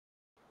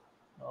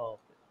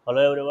Okay.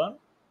 Hello everyone,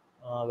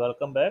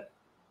 welcome back.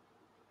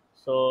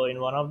 So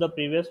in one of the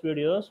previous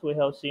videos, we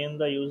have seen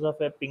the use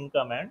of a ping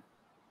command.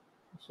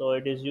 So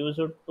it is used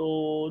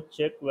to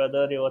check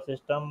whether your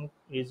system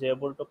is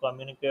able to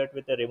communicate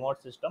with a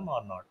remote system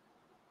or not.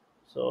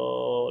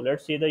 So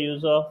let's see the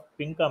use of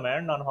ping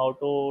command on how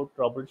to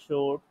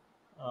troubleshoot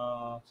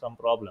some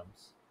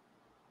problems.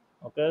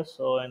 Okay,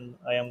 so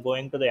I am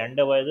going to the end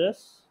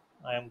devices.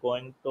 I am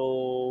going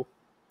to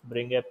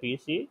bring a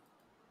PC,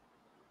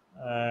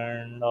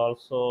 and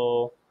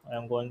also I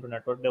am going to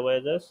network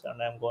devices,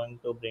 and I am going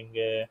to bring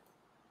a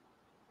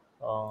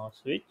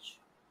switch,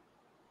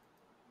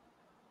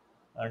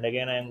 and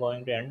again I am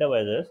going to end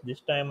devices.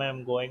 This time I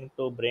am going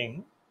to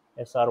bring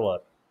a server.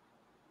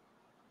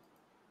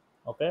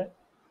 Okay,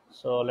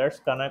 so let's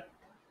connect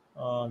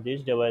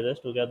these devices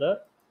together.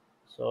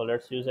 So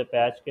let's use a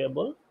patch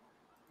cable.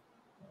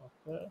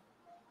 Okay,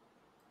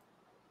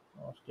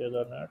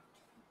 Ethernet,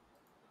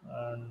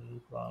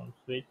 and from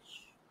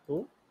switch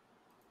to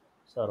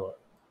server.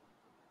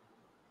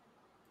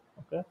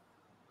 Okay,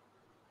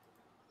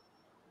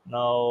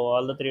 now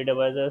all the three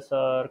devices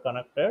are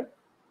connected,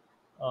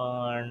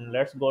 and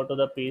let's go to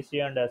the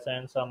PC and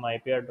assign some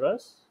IP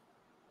address.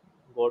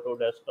 Go to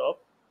desktop,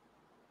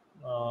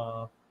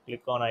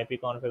 click on IP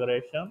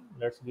configuration.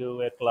 Let's give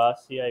a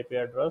class C IP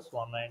address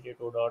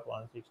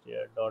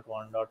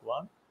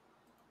 192.168.1.1.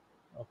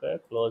 Okay,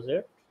 close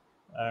it,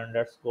 and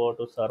let's go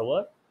to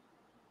server.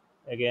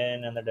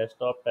 Again in the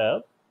desktop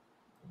tab,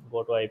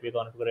 go to IP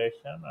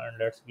configuration, and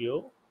let's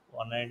give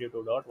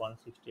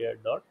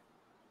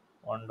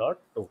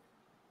 192.168.1.2.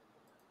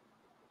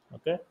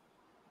 Okay,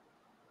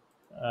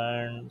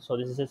 and so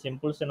this is a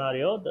simple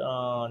scenario.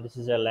 This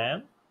is a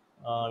LAN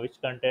which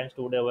contains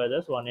two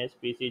devices. One is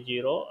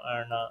PC0,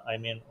 and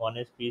one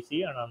is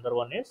PC and another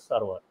one is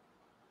server.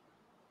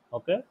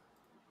 Okay,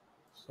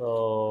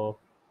 so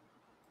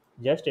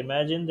just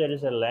imagine there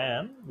is a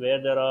LAN where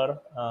there are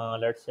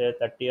let's say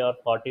 30 or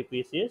 40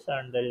 PCs,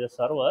 and there is a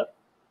server.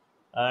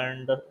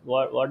 And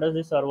what does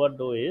the server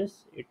do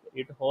is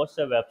it hosts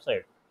a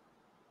website.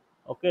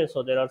 Okay,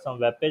 so there are some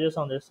web pages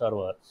on this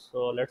server.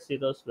 So let's see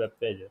those web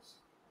pages.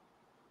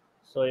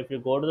 So if you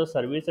go to the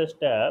services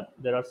tab,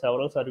 there are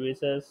several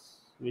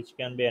services which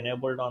can be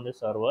enabled on the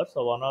server.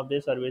 So one of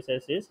these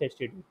services is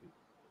HTTP.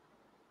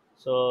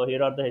 So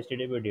here are the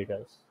HTTP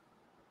details.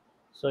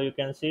 So you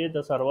can see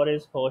the server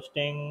is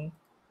hosting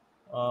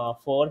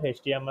four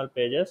HTML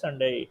pages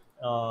and a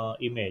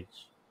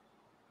image.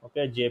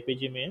 Okay,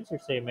 JPG means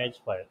it's a image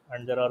file,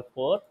 and there are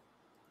four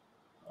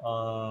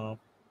uh,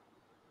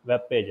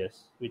 web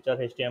pages which are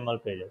HTML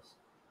pages.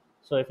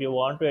 So if you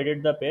want to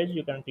edit the page,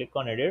 you can click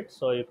on edit.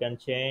 So you can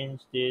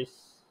change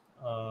this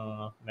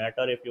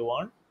matter if you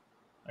want,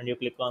 and you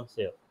click on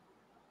save.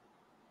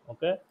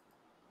 Okay,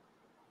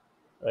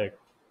 right.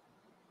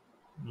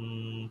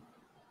 mm,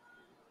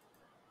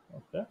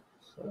 okay,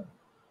 so,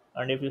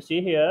 and if you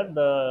see here,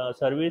 the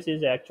service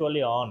is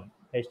actually on.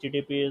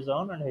 HTTP is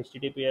on and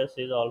HTTPS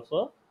is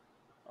also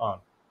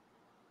on.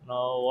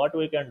 Now what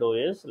we can do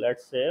is,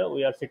 let's say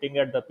we are sitting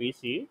at the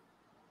PC,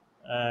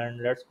 and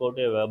let's go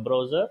to a web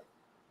browser,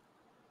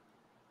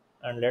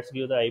 and let's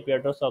give the IP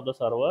address of the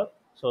server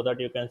so that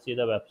you can see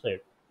the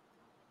website.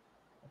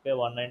 Okay,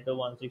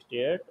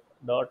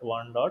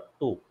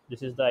 192.168.1.2.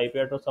 This is the IP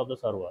address of the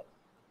server.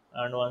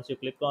 And once you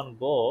click on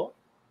go,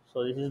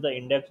 so this is the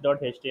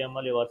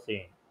index.html you are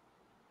seeing.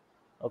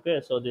 Okay,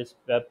 so this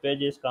web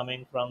page is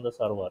coming from the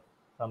server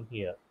from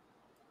here,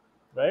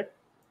 right?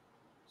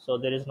 So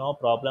there is no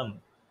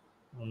problem.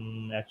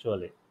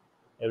 Actually,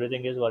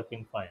 everything is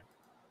working fine.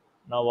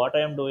 Now what I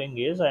am doing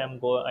is, I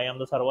am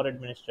the server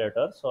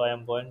administrator, so I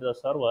am going to the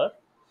server,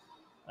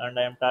 and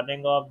I am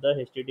turning off the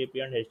HTTP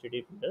and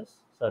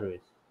HTTPS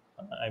service.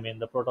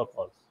 The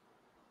protocols.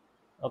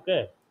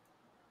 Okay.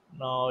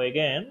 Now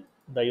again,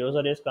 the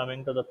user is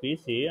coming to the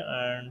PC,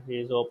 and he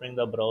is opening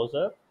the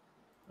browser,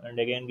 and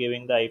again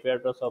giving the IP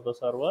address of the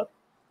server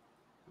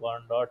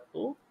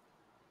 1.2,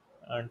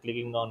 and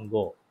clicking on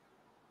go.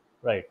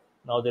 Right.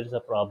 Now there is a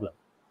problem.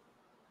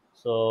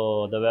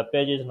 So the web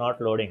page is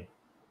not loading.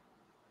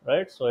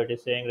 Right. So it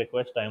is saying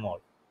request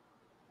timeout.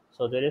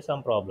 So there is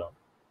some problem.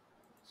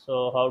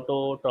 So how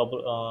to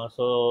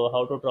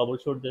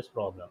troubleshoot this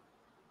problem?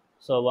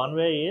 So one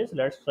way is,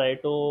 let's try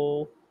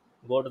to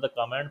go to the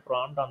command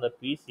prompt on the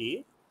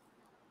PC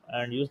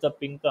and use the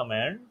ping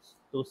commands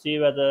to see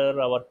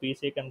whether our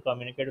PC can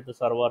communicate with the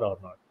server or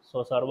not.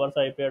 So server's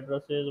IP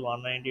address is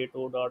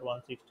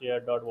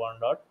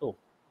 192.168.1.2.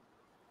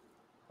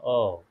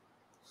 Oh,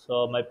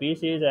 so my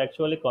PC is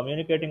actually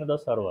communicating with the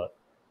server.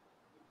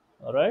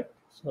 All right.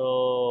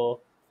 So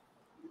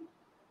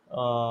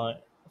uh,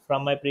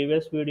 from my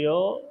previous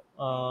video,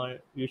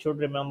 you should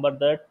remember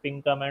that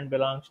ping command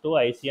belongs to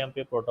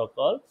ICMP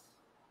protocols,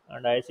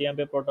 and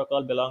ICMP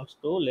protocol belongs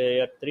to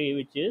layer 3,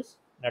 which is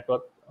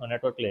network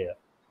layer.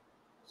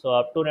 So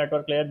up to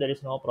network layer, there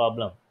is no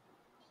problem.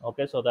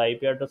 Okay, so the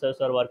IP addresses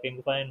are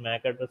working fine,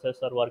 MAC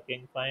addresses are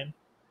working fine,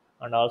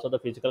 and also the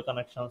physical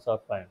connections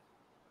are fine.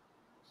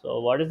 So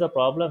what is the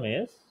problem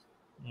is,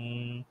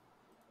 mm,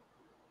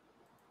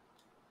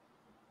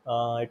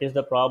 It is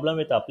the problem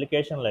with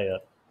application layer.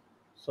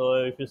 So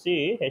if you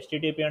see,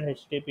 HTTP and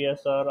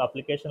HTTPS are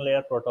application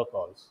layer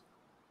protocols.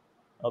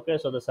 Okay,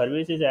 so the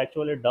service is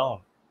actually down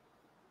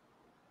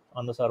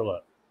on the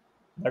server.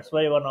 That's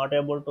why you are not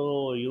able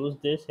to use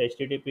this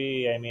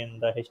HTTP, I mean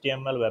the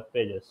HTML web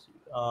pages.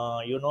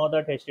 You know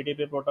that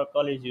HTTP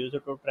protocol is used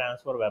to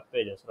transfer web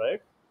pages,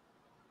 right?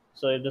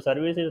 So if the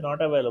service is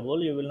not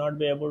available, you will not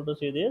be able to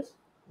see these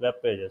web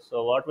pages.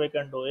 So what we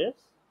can do is,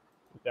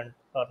 we can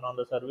turn on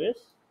the service.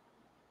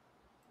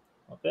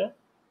 Okay,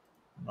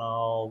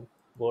 now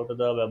go to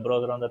the web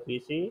browser on the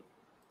PC.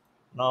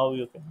 Now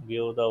you can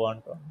give the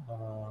one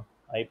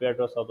IP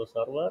address of the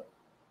server.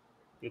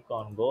 Click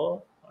on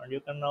go, and you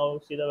can now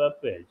see the web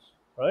page,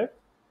 right?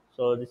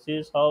 So this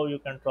is how you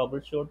can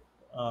troubleshoot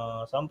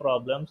some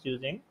problems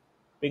using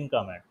ping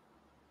command.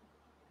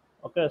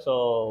 Okay,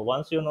 so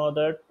once you know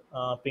that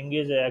ping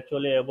is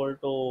actually able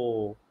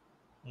to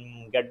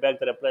get back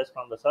the replies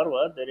from the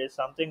server, there is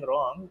something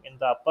wrong in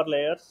the upper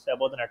layers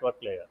above the network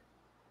layer.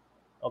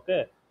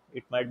 Okay,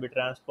 it might be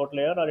transport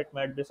layer, or it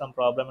might be some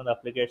problem in the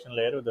application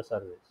layer with the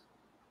service,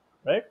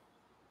 right?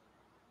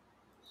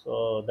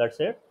 So that's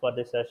it for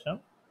this session.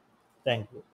 Thank you.